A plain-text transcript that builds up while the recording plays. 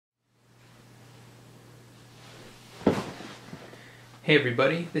Hey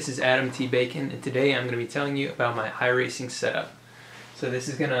everybody, this is Adam T. Bacon, and today I'm going to be telling you about my iRacing setup. So this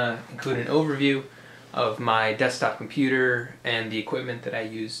is going to include an overview of my desktop computer and the equipment that I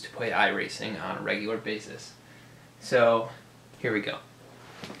use to play iRacing on a regular basis. So here we go.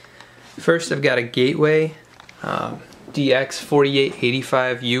 First, I've got a Gateway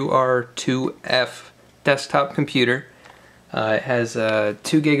DX4885UR2F desktop computer. It has a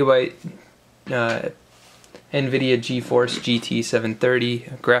 2 gigabyte Nvidia GeForce GT 730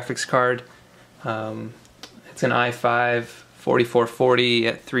 graphics card. It's an i5 4440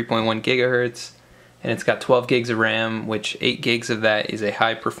 at 3.1 gigahertz, and it's got 12 gigs of RAM, which 8 gigs of that is a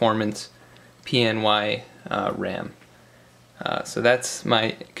high performance PNY RAM. So that's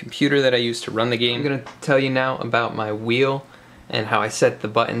my computer that I use to run the game. I'm going to tell you now about my wheel and how I set the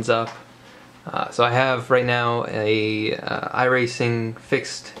buttons up. So I have right now a iRacing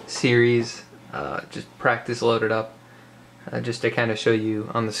fixed series, just practice loaded up, just to kind of show you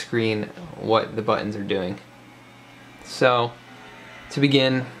on the screen what the buttons are doing. So to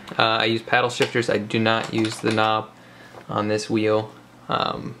begin, I use paddle shifters. I do not use the knob on this wheel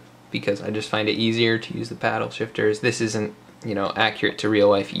because I just find it easier to use the paddle shifters. This isn't, accurate to real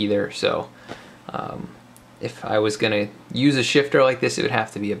life either, so if I was gonna use a shifter like this, it would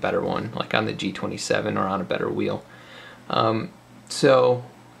have to be a better one, like on the G27 or on a better wheel. So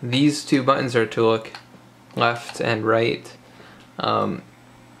these two buttons are to look left and right.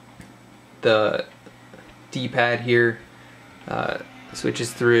 The D-pad here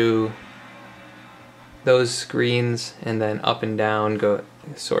switches through those screens, and then up and down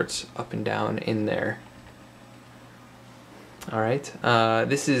sorts up and down in there. Alright,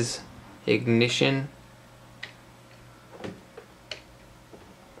 this is ignition,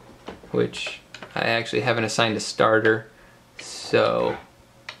 which I actually haven't assigned a starter, so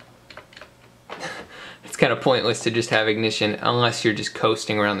it's kind of pointless to just have ignition unless you're just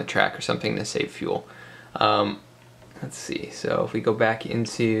coasting around the track or something to save fuel. Let's see, so if we go back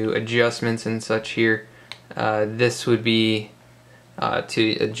into adjustments and such here, this would be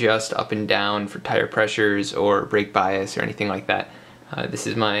to adjust up and down for tire pressures or brake bias or anything like that. This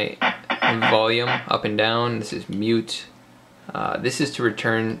is my volume up and down. This is mute. This is to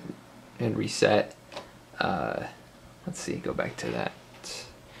return and reset. Let's see, go back to that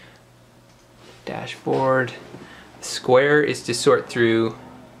dashboard. Square is to sort through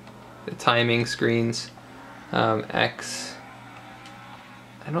the timing screens. X,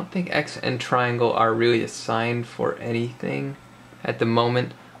 I don't think X and triangle are really assigned for anything at the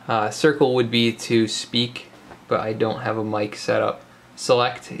moment. Circle would be to speak, but I don't have a mic set up.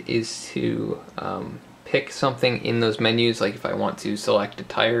 Select is to pick something in those menus, like if I want to select a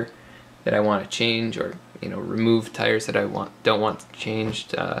tire that I want to change, or remove tires that I don't want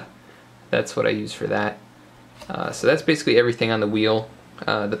changed. That's what I use for that. So that's basically everything on the wheel.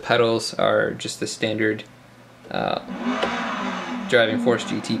 The pedals are just the standard Driving Force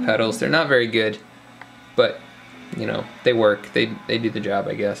GT pedals. They're not very good, but they work. They do the job,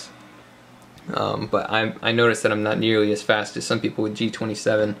 I guess. But I noticed that I'm not nearly as fast as some people with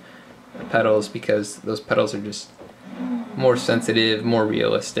G27 pedals, because those pedals are just more sensitive, more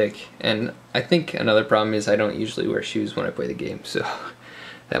realistic. And I think another problem is I don't usually wear shoes when I play the game, so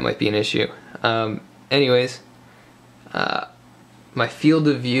that might be an issue. Anyways, my field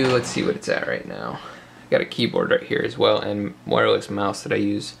of view, let's see what it's at right now. I've got a keyboard right here as well, and wireless mouse that I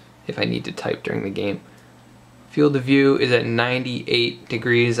use if I need to type during the game. Field of view is at 98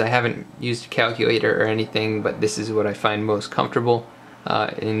 degrees. I haven't used a calculator or anything, but this is what I find most comfortable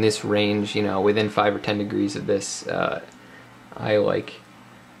in this range. Within 5 or 10 degrees of this, I like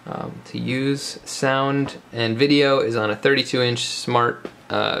to use. Sound and video is on a 32-inch smart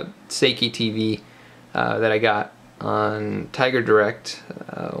Seiki TV that I got on Tiger Direct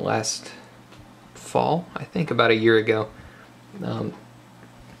last fall, I think, about a year ago.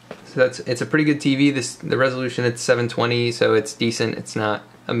 So it's a pretty good TV. The resolution, it's 720, so it's decent. It's not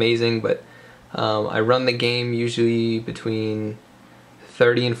amazing, but I run the game usually between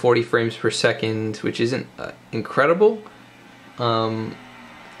 30 and 40 frames per second, which isn't incredible,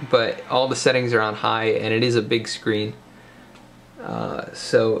 but all the settings are on high, and it is a big screen.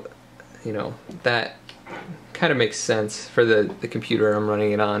 So that kind of makes sense for the computer I'm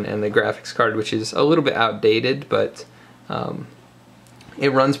running it on, and the graphics card, which is a little bit outdated, but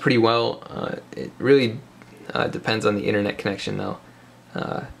it runs pretty well. It really depends on the internet connection though.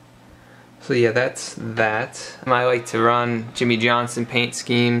 So yeah, that's that. I like to run Jimmy Johnson paint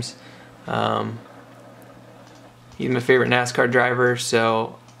schemes. He's my favorite NASCAR driver,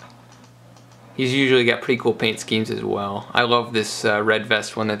 so he's usually got pretty cool paint schemes as well. I love this red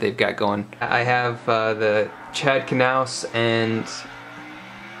vest one that they've got going. I have the Chad Knaus and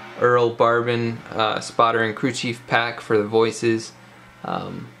Earl Barbin spotter and crew chief pack for the voices.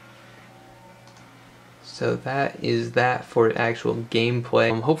 So that is that for actual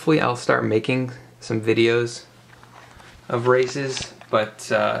gameplay. Hopefully I'll start making some videos of races,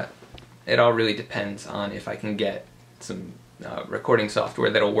 but it all really depends on if I can get some recording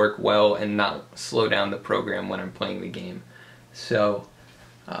software that'll work well and not slow down the program when I'm playing the game. So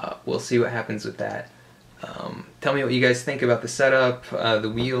we'll see what happens with that. Tell me what you guys think about the setup,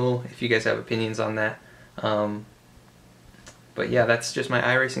 the wheel, if you guys have opinions on that. But yeah, that's just my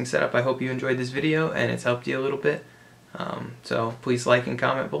iRacing setup. I hope you enjoyed this video and it's helped you a little bit. So please like and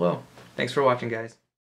comment below. Thanks for watching, guys.